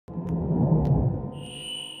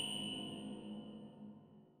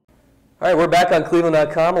All right, we're back on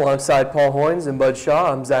cleveland.com alongside Paul Hoynes and Bud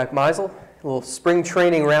Shaw. I'm Zack Meisel. A little spring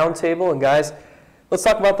training roundtable. And guys, let's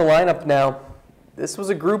talk about the lineup now. This was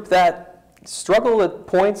a group that struggled at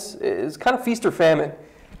points. It's kind of feast or famine.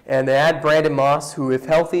 And they add Brandon Moss, who, if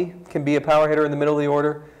healthy, can be a power hitter in the middle of the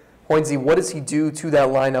order. Hoynesy, what does he do to that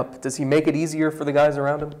lineup? Does he make it easier for the guys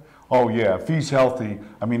around him? Oh, yeah. If he's healthy,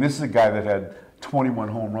 I mean, this is a guy that had 21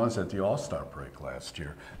 home runs at the All-Star break last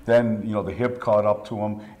year. Then, you know, the hip caught up to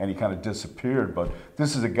him and he kind of disappeared. But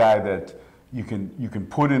this is a guy that you can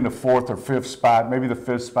put in the fourth or fifth spot, maybe the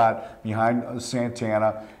fifth spot behind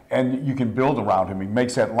Santana, and you can build around him. He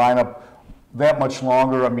makes that lineup that much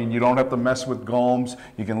longer. I mean, you don't have to mess with Gomes.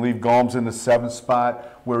 You can leave Gomes in the seventh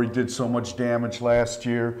spot where he did so much damage last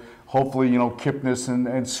year. Hopefully, you know, Kipnis and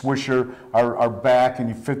Swisher are back and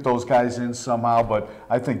you fit those guys in somehow. But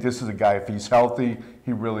I think this is a guy, if he's healthy,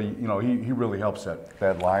 he really, you know, he really helps that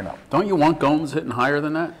lineup. Don't you want Gomes hitting higher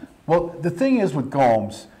than that? Well, the thing is with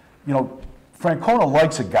Gomes, you know, Francona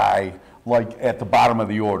likes a guy like at the bottom of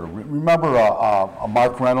the order. Remember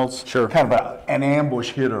Mark Reynolds? Sure. Kind of an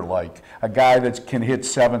ambush hitter, like a guy that can hit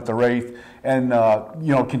seventh or eighth and,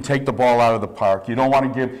 you know, can take the ball out of the park. You don't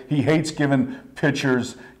want to give, he hates giving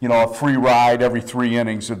pitchers, you know, a free ride every 3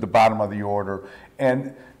 innings at the bottom of the order.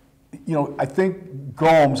 And, you know, I think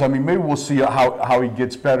Gomes, I mean, maybe we'll see how he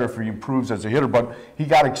gets better if he improves as a hitter, but he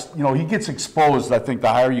gets exposed, I think, the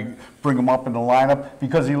higher you bring him up in the lineup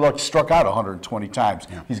because he struck out 120 times.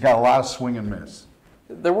 Yeah. He's got a lot of swing and miss.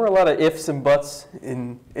 There were a lot of ifs and buts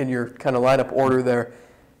in your kind of lineup order there.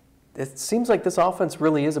 It seems like this offense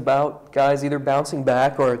really is about guys either bouncing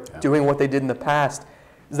back or doing what they did in the past.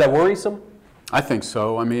 Is that worrisome? I think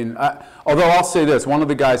so. I mean, although I'll say this, one of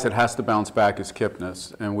the guys that has to bounce back is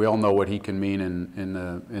Kipnis, and we all know what he can mean in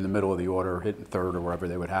the middle of the order, hitting third or wherever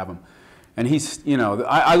they would have him. And he's, you know,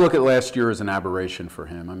 I look at last year as an aberration for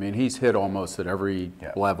him. I mean, he's hit almost at every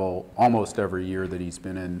level, almost every year that he's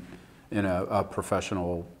been in a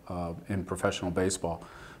professional in professional baseball.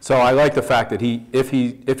 So I like the fact that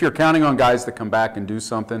if you're counting on guys to come back and do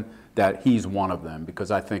something, that he's one of them, because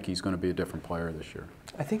I think he's going to be a different player this year.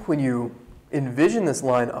 I think when you envision this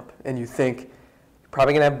lineup and you think you're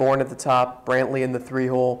probably going to have Bourne at the top, Brantley in the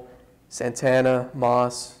 3-hole, Santana,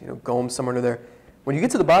 Moss, you know, Gomes somewhere under there. When you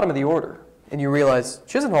get to the bottom of the order and you realize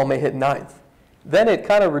Chisenhall may hit ninth, then it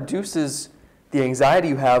kind of reduces the anxiety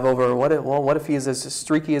you have over what if he is as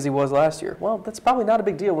streaky as he was last year? Well, that's probably not a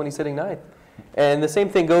big deal when he's hitting ninth. And the same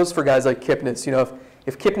thing goes for guys like Kipnis. You know,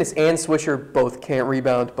 if Kipnis and Swisher both can't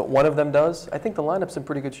rebound, but one of them does, I think the lineup's in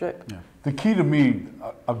pretty good shape. Yeah. The key to me,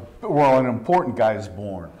 an important guy is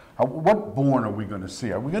Bourne. What Bourne are we going to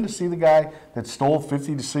see? Are we going to see the guy that stole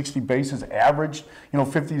 50 to 60 bases, averaged, you know,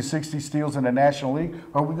 50 to 60 steals in the National League?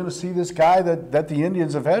 Or are we going to see this guy that the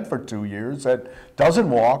Indians have had for 2 years that doesn't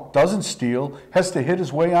walk, doesn't steal, has to hit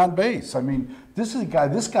his way on base? I mean, this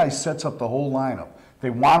guy sets up the whole lineup. They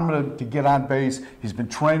want him to get on base. He's been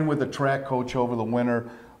training with a track coach over the winter.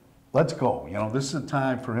 Let's go. You know, this is a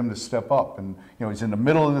time for him to step up. And, you know, he's in the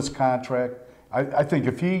middle of this contract. I think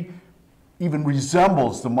if he even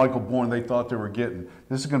resembles the Michael Bourne they thought they were getting,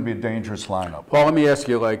 this is going to be a dangerous lineup. Well, let me ask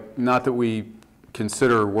you, like, not that we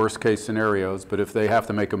consider worst-case scenarios, but if they have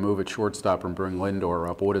to make a move at shortstop and bring Lindor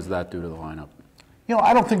up, what does that do to the lineup? You know,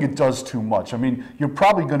 I don't think it does too much. I mean, you're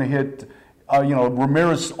probably going to hit you know,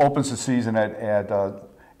 Ramirez opens the season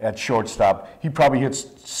at shortstop. He probably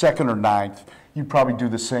hits second or ninth. You probably do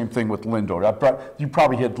the same thing with Lindor. You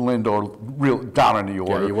probably hit Lindor real down in the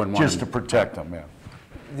order just to protect him. Yeah.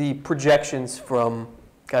 The projections from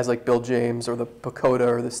guys like Bill James or the Pacoda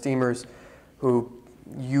or the Steamers, who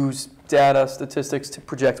use data, statistics to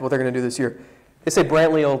project what they're going to do this year, they say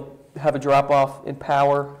Brantley will have a drop-off in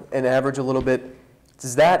power and average a little bit.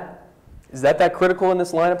 Is that critical in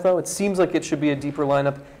this lineup, though? It seems like it should be a deeper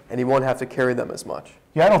lineup, and he won't have to carry them as much.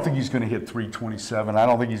 Yeah, I don't think he's going to hit 327. I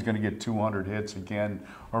don't think he's going to get 200 hits again.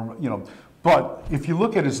 Or, you know, but if you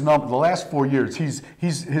look at his number, the last 4 years, his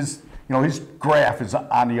graph is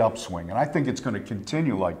on the upswing, and I think it's going to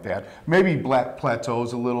continue like that. Maybe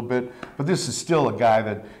plateaus a little bit, but this is still a guy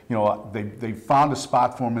that, you know, they found a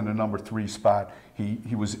spot for him in the number 3 spot. He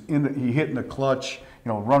hit in the clutch.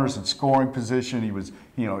 You know, runners in scoring position. He was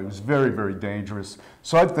very, very dangerous.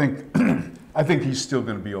 So I think he's still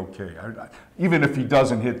going to be okay, even if he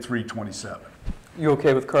doesn't hit 327. You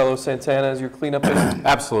okay with Carlos Santana as your cleanup hitter?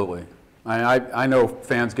 Absolutely. I know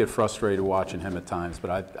fans get frustrated watching him at times, but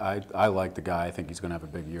I like the guy. I think he's going to have a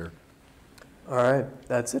big year. All right,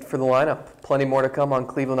 that's it for the lineup. Plenty more to come on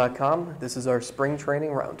cleveland.com. This is our spring training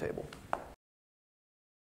roundtable.